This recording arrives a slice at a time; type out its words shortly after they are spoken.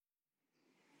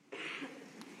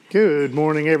Good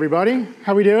morning, everybody.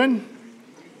 How we doing?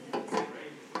 Well,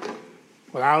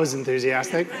 that was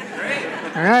enthusiastic.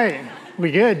 All right,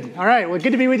 we good. All right, well,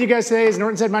 good to be with you guys today. As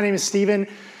Norton said, my name is Stephen.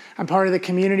 I'm part of the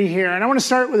community here, and I want to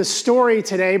start with a story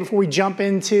today before we jump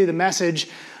into the message.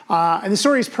 And the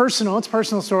story is personal. It's a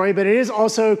personal story, but it is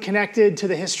also connected to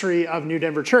the history of New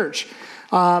Denver Church.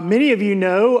 Many of you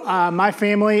know my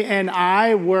family and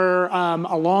I were,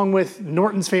 along with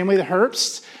Norton's family, the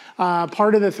Herbsts,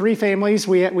 part of the three families.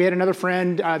 We had another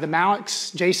friend, the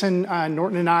Malicks, Jason,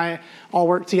 Norton, and I all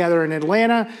worked together in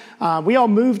Atlanta. We all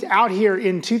moved out here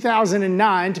in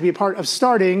 2009 to be a part of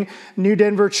starting New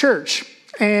Denver Church.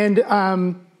 And,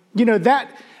 that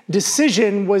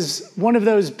decision was one of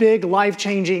those big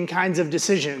life-changing kinds of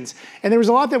decisions. And there was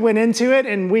a lot that went into it,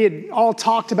 and we had all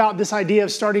talked about this idea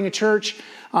of starting a church.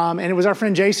 And it was our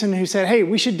friend Jason who said, hey,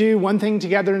 we should do one thing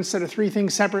together instead of three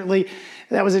things separately.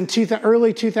 That was in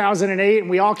early 2008, and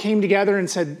we all came together and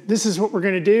said, this is what we're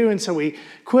going to do. And so we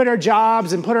quit our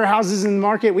jobs and put our houses in the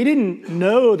market. We didn't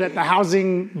know that the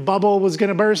housing bubble was going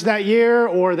to burst that year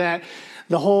or that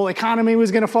the whole economy was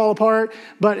going to fall apart.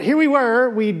 But here we were.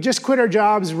 We just quit our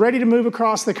jobs, ready to move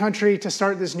across the country to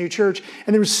start this new church.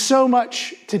 And there was so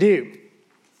much to do.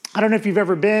 I don't know if you've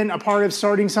ever been a part of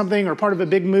starting something or part of a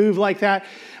big move like that,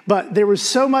 but there was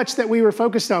so much that we were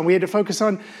focused on. We had to focus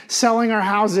on selling our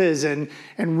houses and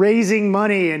raising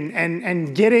money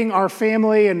and getting our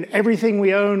family and everything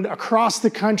we owned across the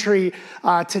country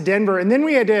to Denver. And then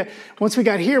once we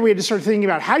got here, we had to start thinking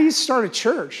about how do you start a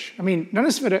church? I mean, none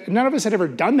of us had ever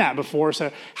done that before.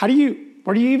 So where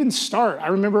do you even start? I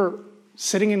remember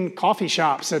sitting in coffee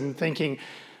shops and thinking,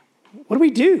 what do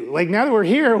we do? Like, now that we're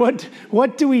here,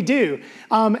 what do we do?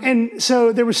 And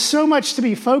so there was so much to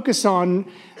be focused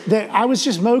on that I was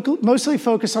just mostly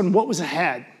focused on what was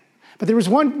ahead. But there was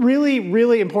one really,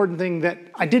 really important thing that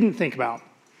I didn't think about,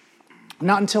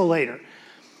 not until later.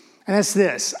 And that's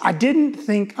this. I didn't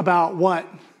think about what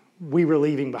we were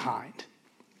leaving behind.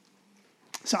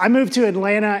 So I moved to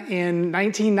Atlanta in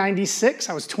 1996.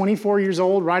 I was 24 years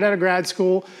old, right out of grad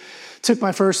school. Took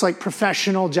my first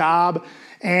professional job.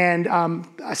 And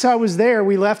so I was there.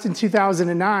 We left in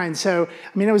 2009. So,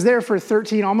 I was there for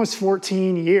 13, almost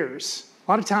 14 years.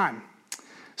 A lot of time.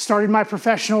 Started my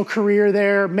professional career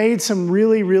there. Made some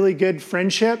really, really good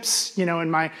friendships, in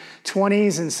my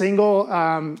 20s and single.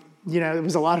 It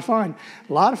was a lot of fun.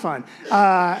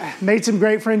 Made some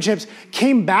great friendships.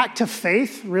 Came back to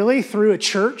faith, really, through a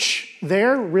church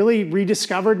there. Really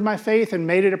rediscovered my faith and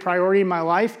made it a priority in my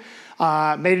life.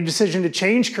 Made a decision to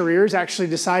change careers, actually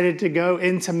decided to go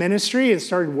into ministry and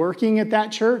started working at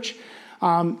that church.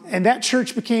 And that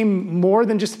church became more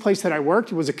than just a place that I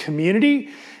worked. It was a community.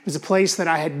 It was a place that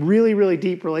I had really, really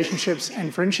deep relationships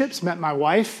and friendships. Met my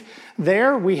wife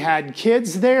there. We had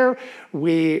kids there.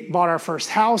 We bought our first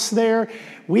house there.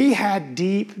 We had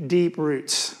deep, deep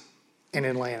roots in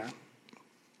Atlanta.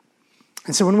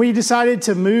 And so when we decided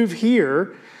to move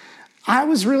here, I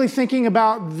was really thinking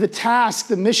about the task,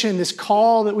 the mission, this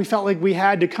call that we felt like we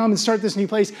had to come and start this new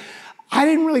place. I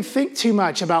didn't really think too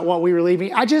much about what we were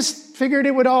leaving. I just figured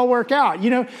it would all work out.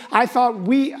 I thought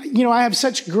I have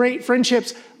such great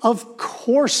friendships. Of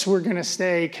course we're going to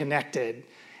stay connected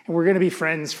and we're going to be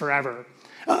friends forever.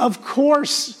 Of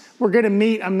course we're going to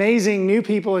meet amazing new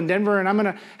people in Denver and I'm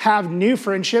going to have new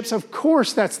friendships. Of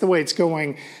course that's the way it's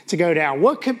going to go down.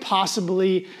 What could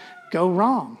possibly go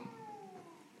wrong?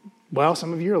 Well,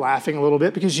 some of you are laughing a little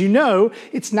bit because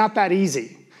it's not that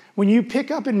easy. When you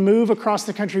pick up and move across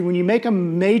the country, when you make a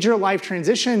major life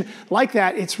transition like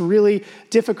that, it's really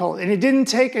difficult. And it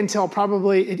took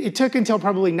until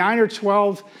probably 9 or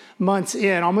 12 months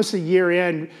in, almost a year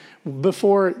in,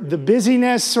 before the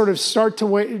busyness sort of start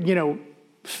to,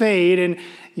 fade. And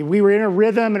we were in a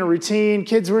rhythm and a routine.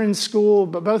 Kids were in school,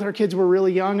 but both our kids were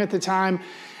really young at the time.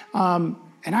 And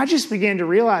I just began to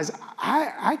realize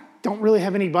I don't really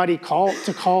have anybody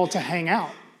to hang out.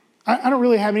 I don't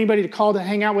really have anybody to call to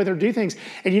hang out with or do things.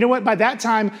 And you know what? By that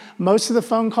time, most of the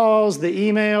phone calls,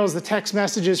 the emails, the text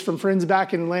messages from friends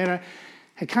back in Atlanta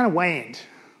had kind of waned.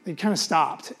 They'd kind of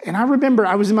stopped. And I remember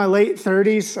I was in my late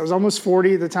 30s. I was almost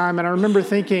 40 at the time. And I remember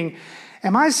thinking,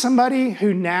 am I somebody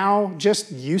who now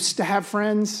just used to have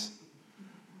friends?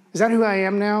 Is that who I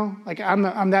am now?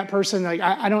 I'm that person.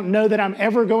 I don't know that I'm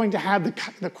ever going to have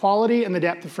the quality and the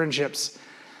depth of friendships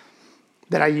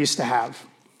that I used to have.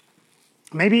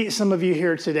 Maybe some of you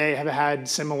here today have had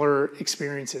similar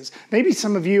experiences. Maybe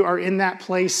some of you are in that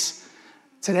place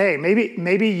today.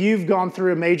 Maybe you've gone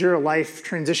through a major life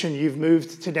transition. You've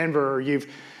moved to Denver, or you've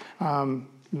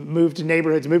moved to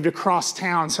neighborhoods, moved across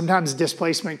town. Sometimes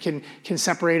displacement can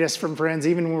separate us from friends,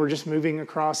 even when we're just moving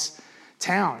across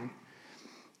town.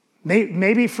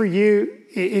 Maybe for you,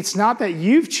 it's not that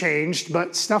you've changed,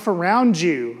 but stuff around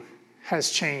you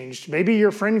has changed. Maybe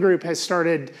your friend group has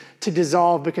started to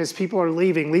dissolve because people are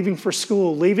leaving for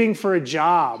school, leaving for a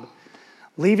job,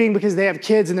 leaving because they have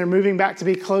kids and they're moving back to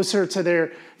be closer to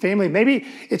their family. Maybe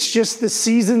it's just the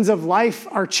seasons of life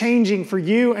are changing for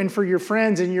you and for your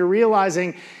friends, and you're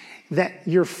realizing that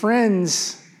your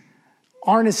friends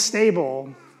aren't as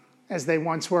stable as they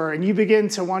once were. And you begin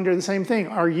to wonder the same thing.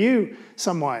 Are you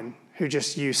someone who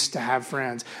just used to have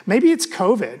friends? Maybe it's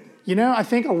COVID. I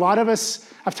think a lot of us,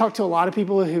 I've talked to a lot of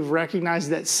people who've recognized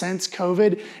that since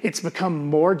COVID, it's become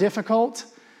more difficult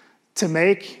to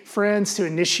make friends, to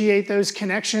initiate those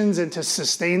connections and to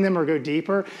sustain them or go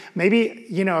deeper. Maybe,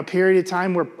 a period of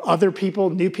time where other people,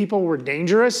 new people were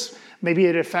dangerous. Maybe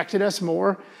it affected us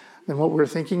more than what we were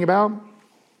thinking about.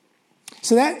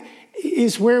 So that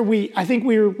is where we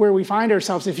find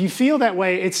ourselves. If you feel that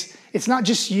way, it's not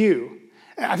just you.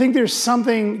 I think there's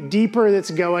something deeper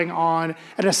that's going on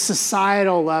at a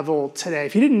societal level today.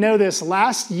 If you didn't know this,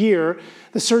 last year,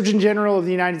 the Surgeon General of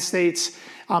the United States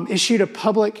issued a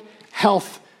public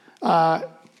health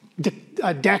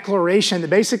declaration that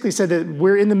basically said that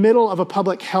we're in the middle of a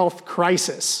public health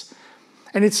crisis.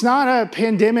 And it's not a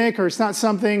pandemic or it's not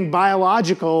something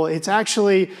biological. It's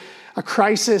actually a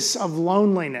crisis of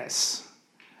loneliness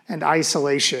and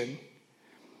isolation.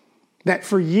 That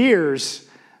for years,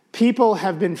 people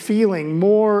have been feeling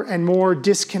more and more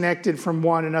disconnected from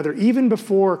one another, even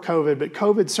before COVID, but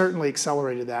COVID certainly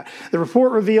accelerated that. The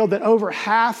report revealed that over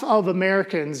half of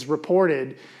Americans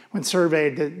reported, when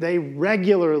surveyed, that they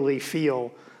regularly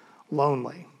feel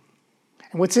lonely.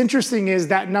 And what's interesting is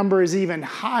that number is even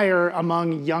higher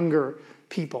among younger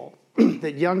people,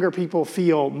 that younger people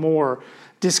feel more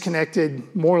disconnected,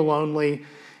 more lonely,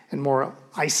 and more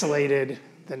isolated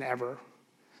than ever.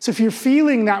 So if you're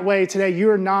feeling that way today,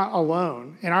 you're not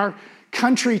alone. In our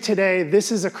country today,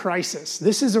 this is a crisis.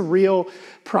 This is a real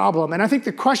problem. And I think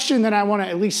the question that I want to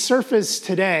at least surface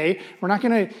today, we're not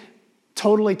going to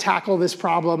totally tackle this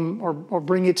problem or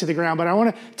bring it to the ground, but I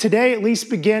want to today at least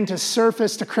begin to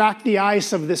surface, to crack the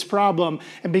ice of this problem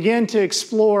and begin to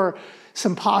explore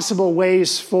some possible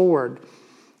ways forward.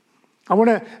 I want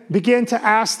to begin to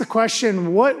ask the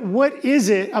question, what is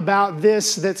it about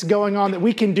this that's going on that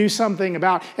we can do something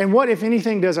about? And what, if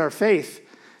anything, does our faith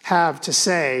have to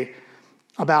say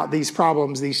about these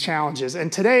problems, these challenges? And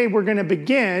today we're going to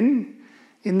begin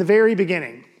in the very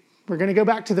beginning. We're going to go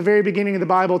back to the very beginning of the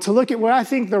Bible to look at what I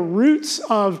think the roots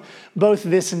of both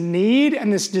this need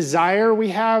and this desire we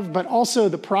have, but also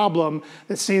the problem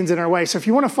that stands in our way. So if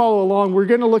you want to follow along, we're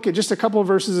going to look at just a couple of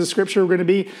verses of Scripture. We're going to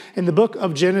be in the book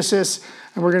of Genesis,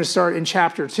 and we're going to start in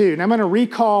chapter 2. And I'm going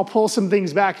to pull some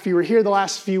things back. If you were here the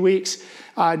last few weeks,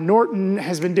 Norton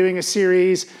has been doing a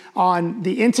series on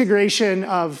the integration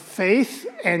of faith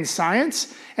and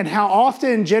science, and how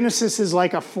often Genesis is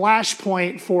like a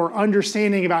flashpoint for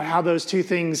understanding about how those two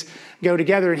things go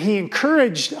together. And he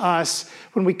encouraged us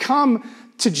when we come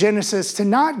to Genesis to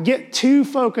not get too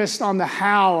focused on the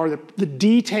how or the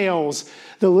details,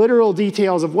 the literal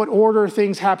details of what order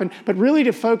things happen, but really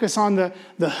to focus on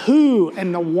the who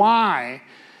and the why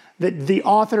that the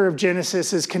author of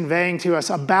Genesis is conveying to us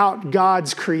about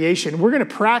God's creation. We're going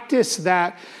to practice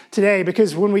that today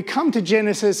because when we come to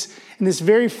Genesis, in this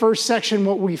very first section,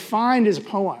 what we find is a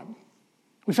poem.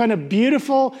 We find a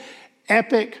beautiful,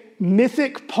 epic,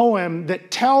 mythic poem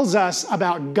that tells us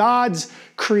about God's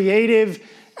creative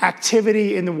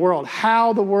activity in the world,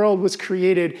 how the world was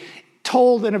created,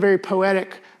 told in a very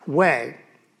poetic way.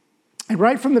 And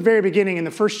right from the very beginning, in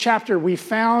the first chapter, we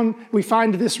find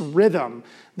this rhythm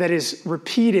that is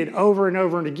repeated over and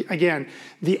over again.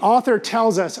 The author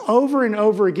tells us over and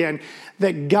over again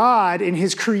that God, in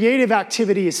his creative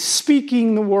activity, is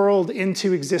speaking the world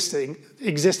into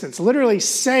existence, literally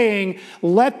saying,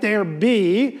 "Let there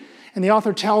be." And the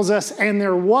author tells us, "And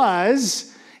there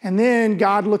was." And then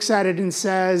God looks at it and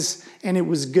says, "And it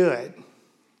was good."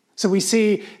 So we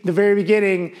see the very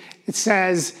beginning, it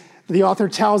says, the author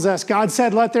tells us, God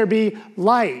said, "Let there be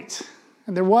light."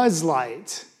 And there was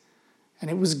light. And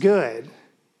it was good.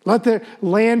 Let the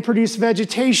land produce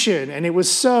vegetation, and it was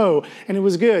so, and it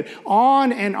was good.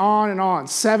 On and on and on.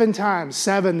 7 times,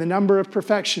 7, the number of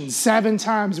perfection. 7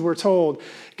 times we're told,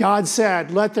 God said,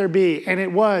 "Let there be," and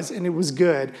it was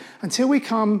good. Until we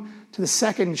come to the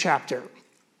second chapter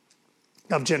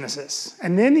of Genesis.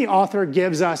 And then the author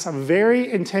gives us a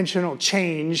very intentional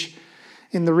change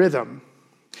in the rhythm.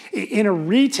 In a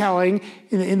retelling,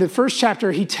 in the first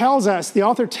chapter, the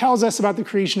author tells us about the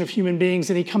creation of human beings,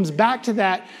 and he comes back to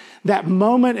that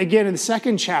moment again in the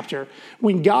second chapter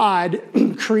when God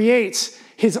creates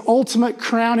his ultimate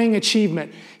crowning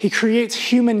achievement. He creates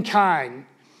humankind.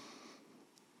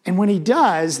 And when he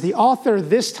does, the author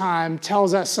this time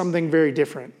tells us something very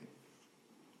different.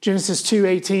 Genesis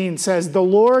 2:18 says, "The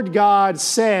Lord God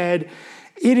said,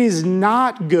 it is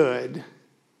not good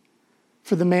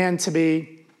for the man to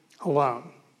be alone."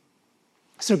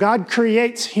 So God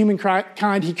creates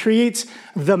humankind. He creates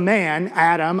the man,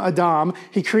 Adam.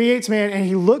 He creates man, and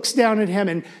he looks down at him,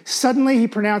 and suddenly he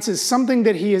pronounces something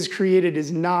that he has created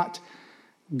is not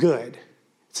good.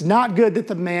 It's not good that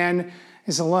the man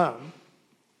is alone.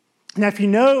 Now, if you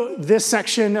know this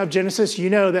section of Genesis,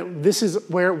 you know that this is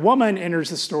where woman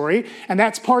enters the story, and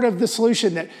that's part of the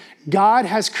solution, that God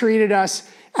has created us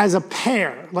as a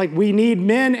pair. Like, we need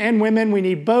men and women. We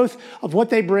need both of what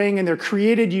they bring and their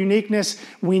created uniqueness.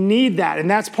 We need that, and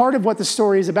that's part of what the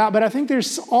story is about. But I think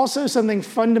there's also something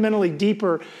fundamentally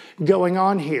deeper going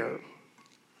on here.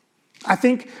 I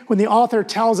think when the author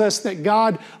tells us that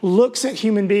God looks at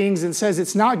human beings and says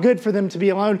it's not good for them to be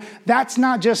alone, that's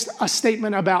not just a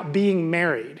statement about being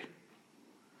married.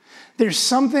 There's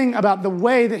something about the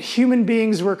way that human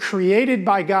beings were created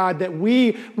by God, that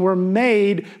we were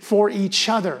made for each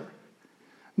other,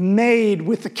 made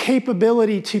with the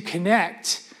capability to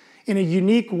connect in a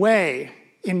unique way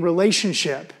in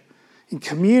relationship, in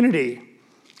community,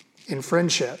 in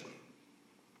friendship.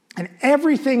 And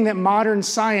everything that modern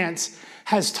science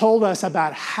has told us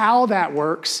about how that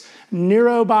works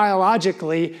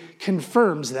neurobiologically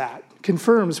confirms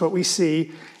what we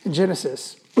see in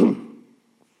Genesis.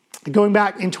 Going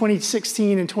back in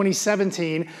 2016 and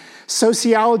 2017,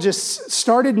 sociologists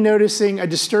started noticing a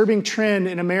disturbing trend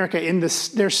in America in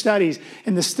their studies,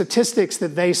 in the statistics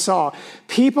that they saw.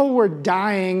 People were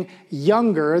dying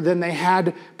younger than they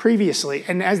had previously.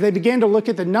 And as they began to look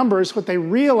at the numbers, what they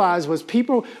realized was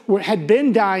people had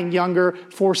been dying younger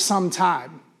for some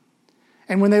time.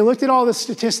 And when they looked at all the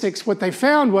statistics, what they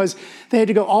found was they had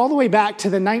to go all the way back to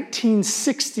the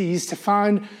 1960s to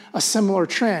find a similar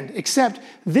trend, except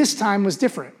this time was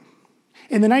different.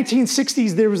 In the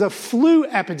 1960s, there was a flu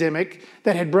epidemic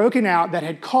that had broken out that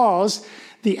had caused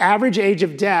the average age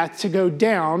of death to go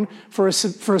down for a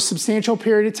substantial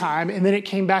period of time, and then it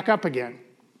came back up again.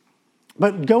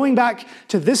 But going back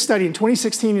to this study in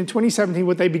 2016 and 2017,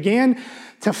 what they began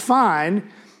to find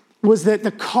was that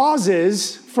the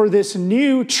causes for this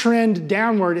new trend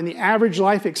downward in the average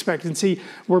life expectancy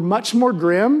were much more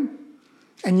grim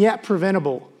and yet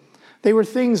preventable. They were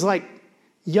things like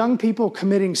young people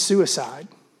committing suicide,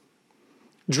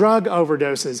 drug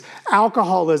overdoses,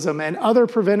 alcoholism, and other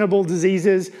preventable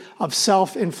diseases of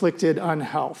self-inflicted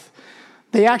unhealth.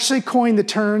 They actually coined the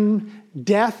term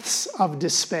deaths of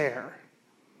despair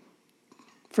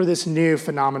for this new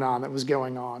phenomenon that was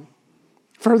going on.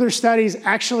 Further studies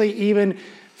actually even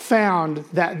found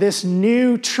that this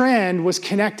new trend was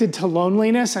connected to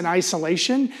loneliness and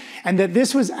isolation, and that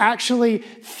this was actually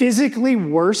physically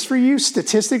worse for you,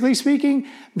 statistically speaking,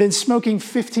 than smoking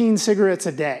 15 cigarettes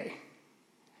a day.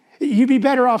 You'd be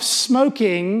better off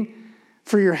smoking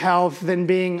for your health than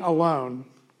being alone,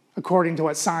 according to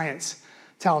what science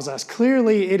tells us.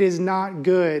 Clearly, it is not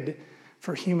good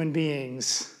for human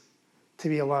beings to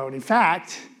be alone. In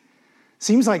fact, it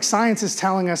seems like science is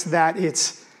telling us that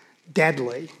it's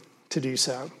deadly to do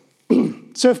so.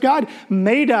 So if God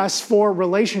made us for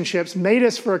relationships, made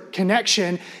us for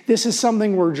connection, this is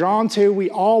something we're drawn to, we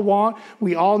all want,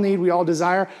 we all need, we all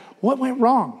desire. What went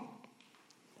wrong?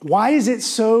 Why is it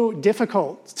so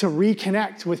difficult to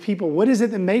reconnect with people? What is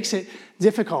it that makes it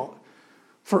difficult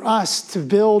for us to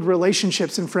build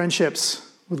relationships and friendships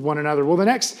with one another? Well, the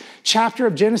next chapter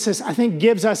of Genesis, I think,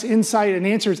 gives us insight and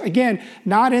answers. Again,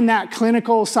 not in that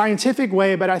clinical, scientific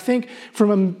way, but I think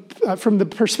from the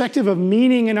perspective of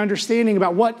meaning and understanding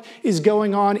about what is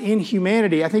going on in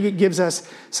humanity. I think it gives us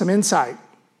some insight.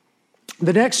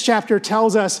 The next chapter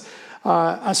tells us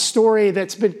a story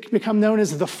that's become known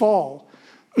as the fall.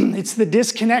 It's the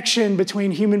disconnection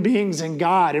between human beings and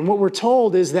God. And what we're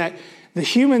told is that the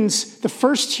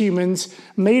first humans,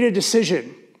 made a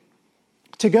decision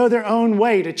to go their own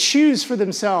way, to choose for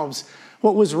themselves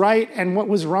what was right and what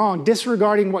was wrong,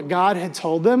 disregarding what God had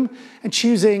told them and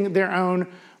choosing their own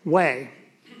way.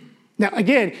 Now,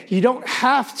 again, you don't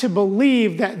have to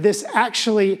believe that this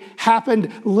actually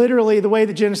happened literally the way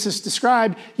that Genesis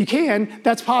described. You can,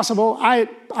 that's possible.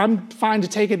 I'm fine to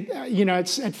take it,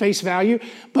 it's at face value.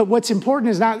 But what's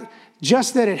important is not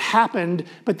just that it happened,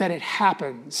 but that it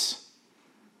happens.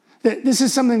 That this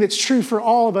is something that's true for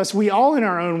all of us. We all, in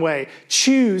our own way,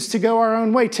 choose to go our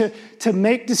own way, to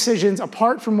make decisions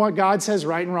apart from what God says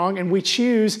right and wrong, and we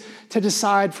choose to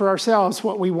decide for ourselves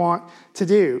what we want to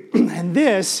do. And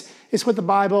this is what the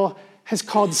Bible has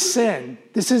called sin.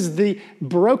 This is the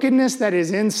brokenness that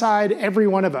is inside every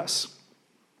one of us.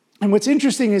 And what's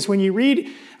interesting is when you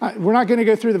read, we're not going to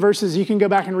go through the verses, you can go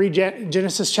back and read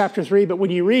Genesis chapter 3, but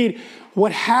when you read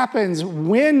what happens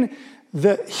when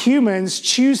the humans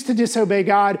choose to disobey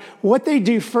God, what they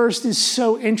do first is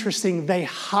so interesting. They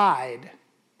hide.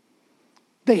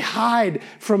 They hide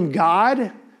from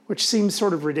God, which seems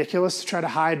sort of ridiculous to try to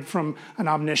hide from an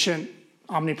omniscient,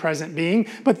 omnipresent being,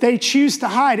 but they choose to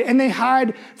hide, and they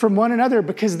hide from one another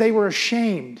because they were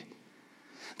ashamed.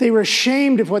 They were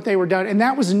ashamed of what they were done, and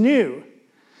that was new.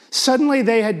 Suddenly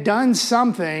they had done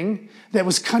something that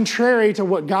was contrary to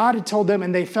what God had told them,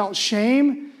 and they felt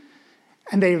shame,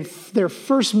 and their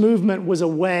first movement was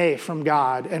away from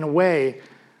God and away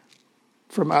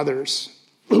from others.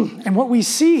 And what we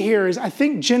see here is, I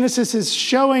think Genesis is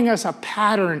showing us a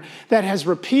pattern that has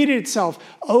repeated itself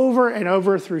over and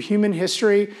over through human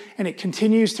history, and it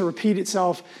continues to repeat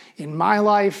itself in my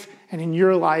life and in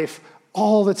your life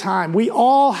all the time. We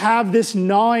all have this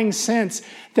gnawing sense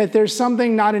that there's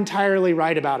something not entirely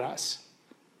right about us.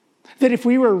 That if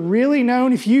we were really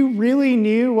known, if you really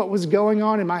knew what was going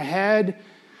on in my head,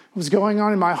 what was going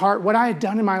on in my heart, what I had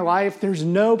done in my life, there's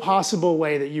no possible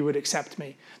way that you would accept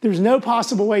me. There's no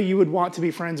possible way you would want to be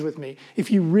friends with me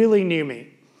if you really knew me.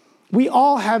 We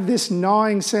all have this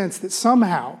gnawing sense that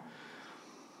somehow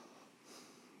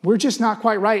we're just not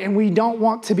quite right, and we don't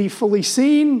want to be fully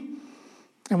seen,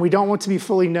 and we don't want to be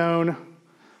fully known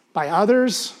by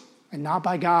others and not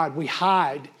by God. We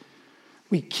hide.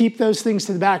 We keep those things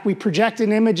to the back. We project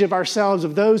an image of ourselves,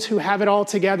 of those who have it all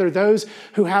together, those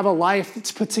who have a life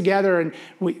that's put together, and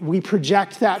we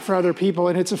project that for other people,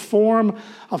 and it's a form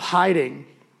of hiding.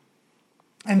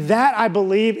 And that, I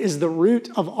believe, is the root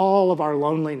of all of our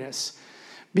loneliness,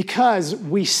 because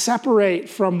we separate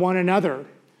from one another.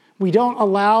 We don't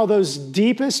allow those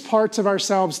deepest parts of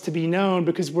ourselves to be known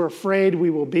because we're afraid we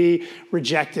will be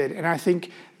rejected. And I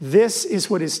think this is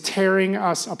what is tearing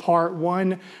us apart,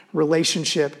 one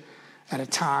relationship at a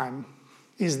time,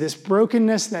 is this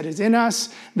brokenness that is in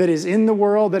us, that is in the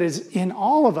world, that is in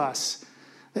all of us,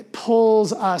 that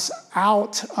pulls us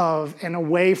out of and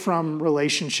away from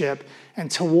relationship and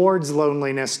towards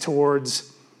loneliness,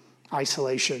 towards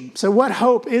isolation. So what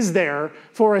hope is there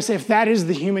for us if that is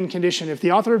the human condition? If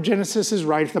the author of Genesis is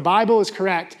right, if the Bible is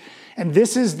correct, and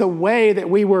this is the way that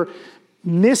we were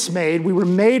mismade, we were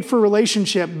made for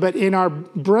relationship, but in our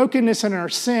brokenness and our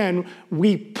sin,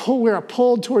 we are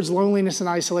pulled towards loneliness and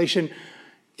isolation.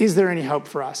 Is there any hope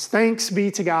for us? Thanks be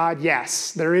to God.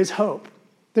 Yes, there is hope.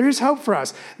 There is hope for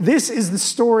us. This is the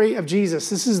story of Jesus.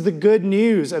 This is the good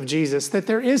news of Jesus, that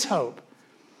there is hope.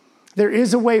 There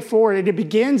is a way forward, and it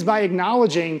begins by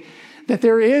acknowledging that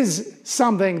there is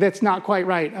something that's not quite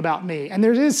right about me, and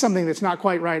there is something that's not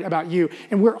quite right about you,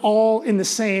 and we're all in the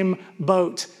same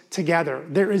boat together.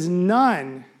 There is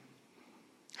none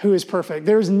who is perfect.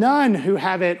 There's none who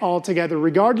have it all together,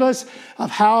 regardless of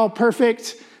how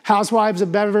perfect Housewives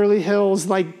of Beverly Hills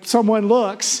like someone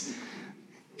looks.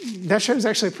 That show is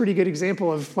actually a pretty good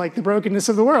example of like the brokenness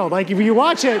of the world. Like if you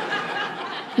watch it,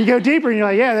 you go deeper and you're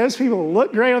like, yeah, those people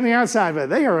look great on the outside, but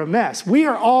they are a mess. We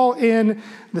are all in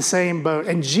the same boat.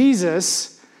 And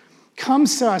Jesus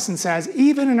comes to us and says,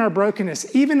 even in our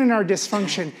brokenness, even in our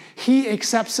dysfunction, he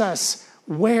accepts us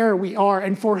where we are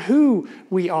and for who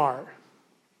we are.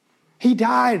 He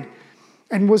died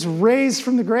and was raised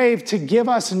from the grave to give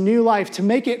us new life, to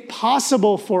make it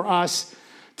possible for us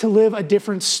to live a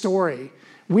different story.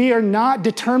 We are not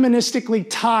deterministically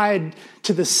tied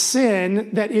to the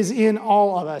sin that is in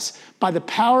all of us. By the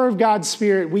power of God's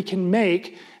Spirit, we can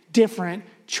make different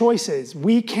choices.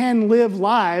 We can live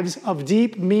lives of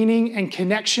deep meaning and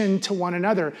connection to one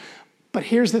another. But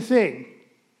here's the thing.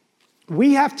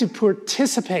 We have to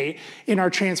participate in our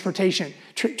transformation.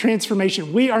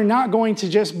 We are not going to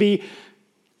just be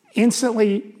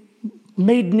instantly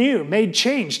made new, made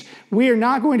changed. We are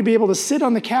not going to be able to sit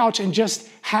on the couch and just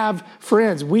have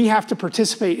friends. We have to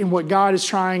participate in what God is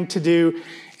trying to do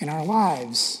in our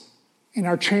lives, in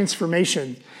our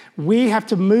transformation. We have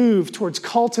to move towards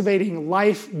cultivating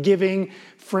life-giving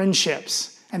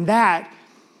friendships. And that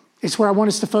is where I want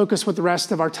us to focus with the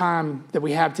rest of our time that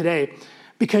we have today.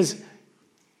 Because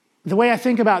the way I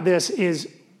think about this is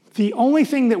the only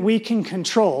thing that we can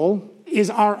control is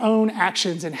our own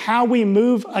actions and how we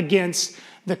move against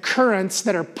the currents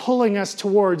that are pulling us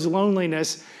towards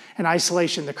loneliness and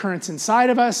isolation, the currents inside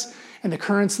of us and the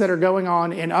currents that are going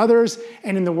on in others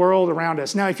and in the world around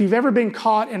us. Now, if you've ever been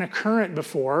caught in a current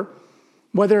before,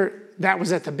 whether that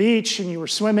was at the beach and you were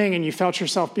swimming and you felt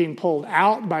yourself being pulled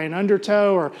out by an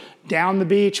undertow or down the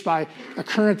beach by a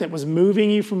current that was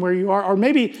moving you from where you are. Or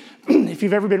maybe if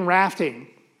you've ever been rafting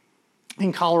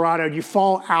in Colorado, you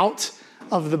fall out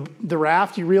of the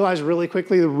raft, you realize really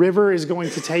quickly the river is going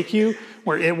to take you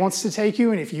where it wants to take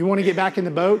you. And if you want to get back in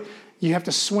the boat, you have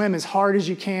to swim as hard as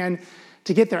you can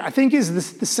to get there. I think the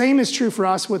same is true for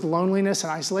us with loneliness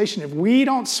and isolation. If we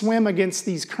don't swim against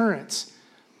these currents,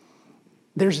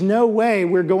 there's no way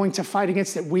we're going to fight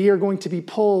against it. We are going to be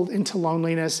pulled into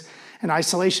loneliness and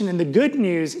isolation. And the good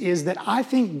news is that I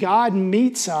think God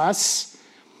meets us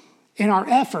in our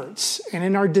efforts and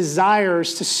in our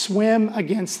desires to swim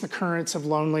against the currents of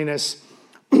loneliness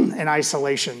and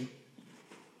isolation.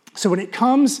 So when it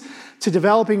comes to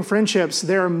developing friendships,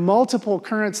 there are multiple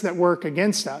currents that work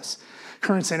against us.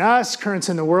 Currents in us, currents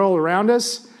in the world around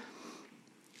us.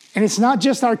 And it's not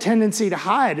just our tendency to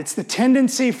hide. It's the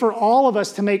tendency for all of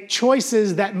us to make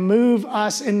choices that move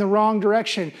us in the wrong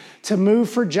direction, to move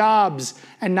for jobs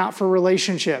and not for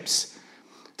relationships,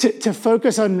 to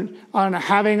focus on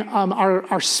having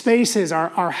our spaces,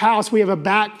 our house. We have a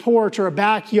back porch or a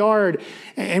backyard,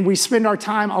 and we spend our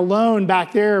time alone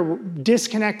back there,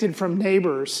 disconnected from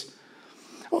neighbors.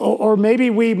 Or maybe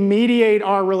we mediate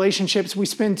our relationships. We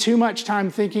spend too much time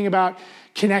thinking about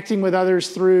connecting with others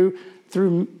through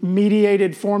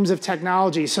mediated forms of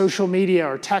technology, social media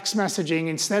or text messaging,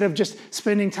 instead of just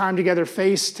spending time together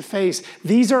face to face.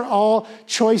 These are all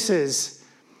choices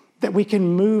that we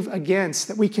can move against,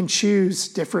 that we can choose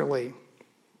differently.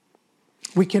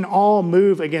 We can all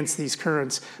move against these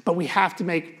currents, but we have to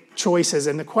make choices.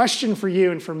 And the question for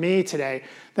you and for me today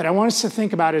that I want us to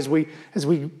think about as we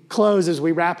close, as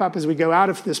we wrap up, as we go out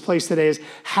of this place today is,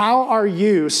 how are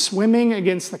you swimming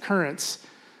against the currents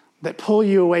that pull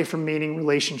you away from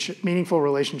meaningful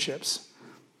relationships?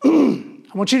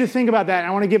 I want you to think about that, and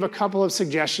I want to give a couple of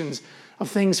suggestions of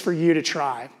things for you to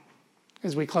try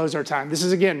as we close our time. This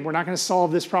is, again, we're not going to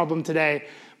solve this problem today,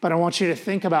 but I want you to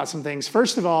think about some things.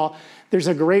 First of all, there's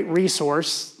a great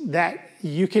resource that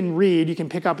you can read, you can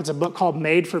pick up. It's a book called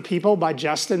Made for People by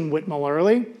Justin Whitmore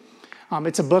Early.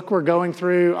 It's a book we're going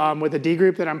through with a D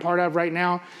group that I'm part of right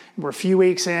now. We're a few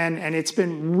weeks in, and it's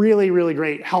been really, really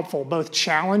great, helpful, both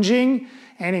challenging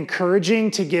and encouraging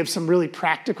to give some really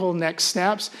practical next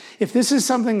steps. If this is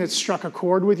something that struck a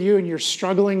chord with you and you're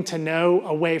struggling to know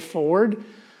a way forward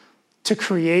to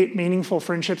create meaningful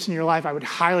friendships in your life, I would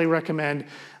highly recommend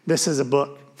this as a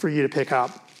book for you to pick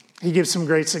up. He gives some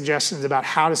great suggestions about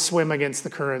how to swim against the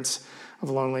currents of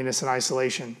loneliness and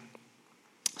isolation.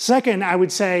 Second, I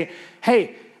would say,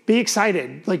 hey, be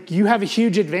excited. Like, you have a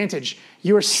huge advantage.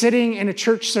 You are sitting in a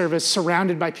church service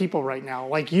surrounded by people right now.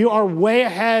 Like, you are way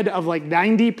ahead of like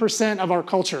 90% of our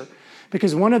culture.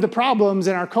 Because one of the problems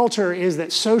in our culture is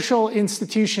that social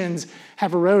institutions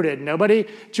have eroded. Nobody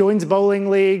joins bowling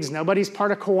leagues. Nobody's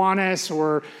part of Kiwanis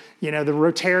or, the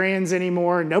Rotarians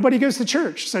anymore. Nobody goes to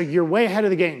church. So you're way ahead of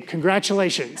the game.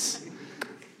 Congratulations.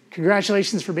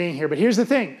 Congratulations for being here. But here's the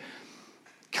thing.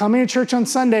 Coming to church on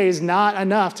Sunday is not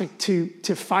enough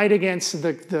to fight against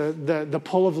the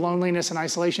pull of loneliness and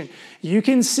isolation. You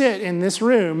can sit in this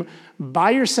room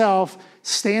by yourself,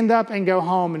 stand up and go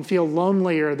home and feel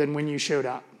lonelier than when you showed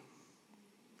up.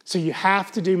 So you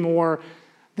have to do more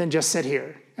than just sit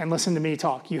here and listen to me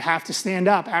talk. You have to stand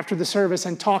up after the service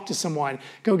and talk to someone.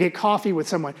 Go get coffee with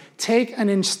someone. Take an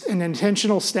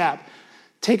intentional step.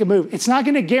 Take a move. It's not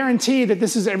going to guarantee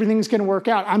that everything's going to work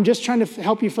out. I'm just trying to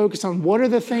help you focus on what are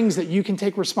the things that you can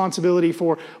take responsibility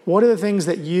for. What are the things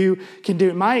that you can do?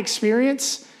 In my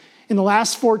experience, in the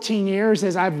last 14 years,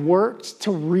 as I've worked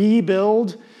to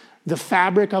rebuild the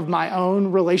fabric of my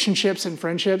own relationships and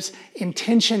friendships,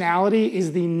 intentionality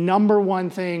is the number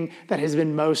one thing that has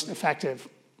been most effective.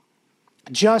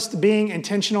 Just being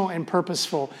intentional and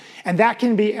purposeful. And that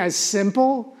can be as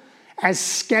simple as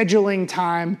scheduling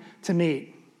time to meet.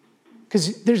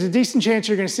 Because there's a decent chance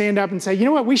you're going to stand up and say, you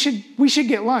know what, we should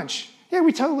get lunch. Yeah,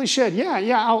 we totally should.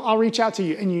 Yeah, I'll reach out to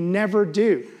you. And you never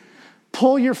do.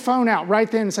 Pull your phone out right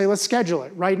then and say, let's schedule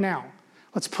it right now.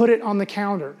 Let's put it on the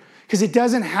calendar. Because it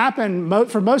doesn't happen,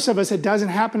 for most of us, it doesn't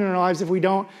happen in our lives if we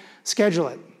don't schedule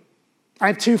it. I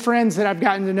have two friends that I've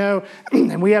gotten to know,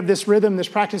 and we have this rhythm, this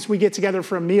practice. We get together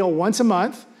for a meal once a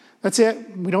month. That's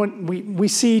it. We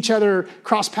see each other,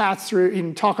 cross paths through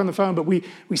and talk on the phone, but we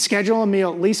schedule a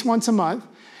meal at least once a month.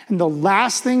 And the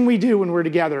last thing we do when we're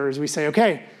together is we say,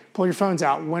 okay, pull your phones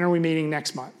out. When are we meeting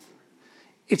next month?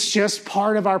 It's just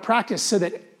part of our practice so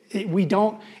that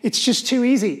it's just too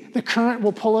easy. The current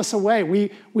will pull us away. We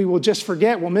will just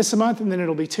forget. We'll miss a month and then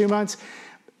it'll be 2 months.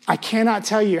 I cannot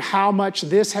tell you how much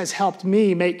this has helped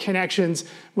me make connections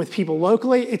with people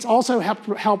locally. It's also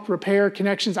helped repair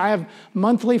connections. I have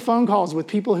monthly phone calls with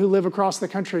people who live across the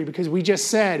country because we just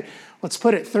said, let's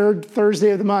put it third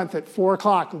Thursday of the month at 4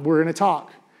 o'clock, we're going to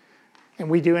talk. And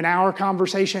we do an hour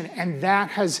conversation, and that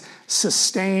has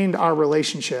sustained our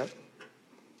relationship.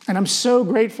 And I'm so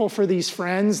grateful for these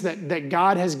friends that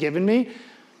God has given me,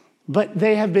 but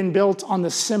they have been built on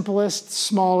the simplest,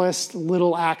 smallest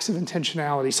little acts of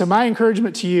intentionality. So my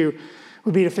encouragement to you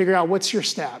would be to figure out, what's your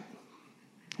step?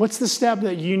 What's the step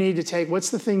that you need to take? What's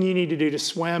the thing you need to do to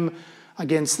swim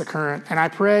against the current? And I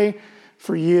pray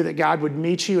for you that God would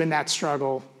meet you in that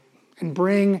struggle and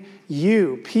bring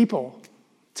you people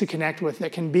to connect with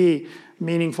that can be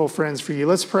meaningful friends for you.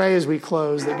 Let's pray as we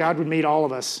close that God would meet all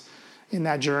of us in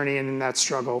that journey and in that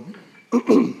struggle.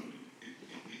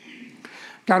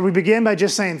 God, we begin by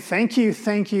just saying thank you,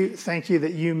 thank you, thank you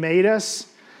that you made us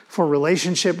for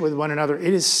relationship with one another.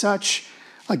 It is such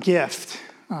a gift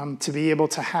to be able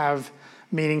to have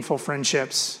meaningful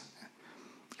friendships.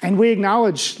 And we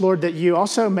acknowledge, Lord, that you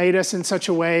also made us in such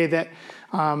a way that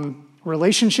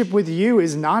relationship with you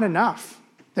is not enough,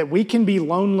 that we can be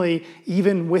lonely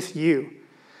even with you.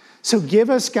 So give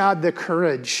us, God, the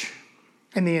courage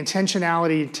and the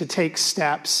intentionality to take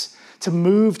steps, to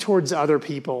move towards other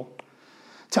people,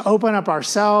 to open up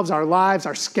ourselves, our lives,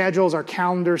 our schedules, our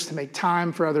calendars, to make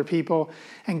time for other people.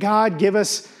 And God, give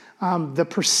us the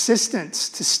persistence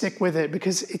to stick with it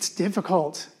because it's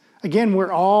difficult. Again,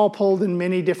 we're all pulled in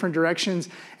many different directions,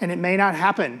 and it may not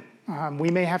happen. We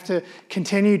may have to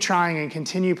continue trying and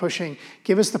continue pushing.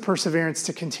 Give us the perseverance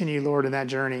to continue, Lord, in that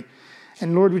journey.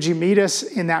 And Lord, would you meet us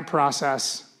in that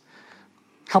process?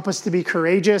 Help us to be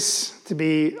courageous, to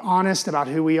be honest about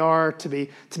who we are, to be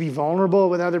vulnerable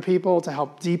with other people, to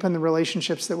help deepen the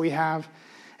relationships that we have.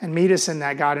 And meet us in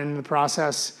that, God, in the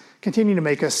process. Continue to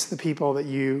make us the people that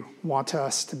you want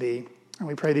us to be. And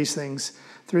we pray these things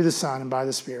through the Son and by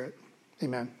the Spirit.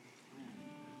 Amen.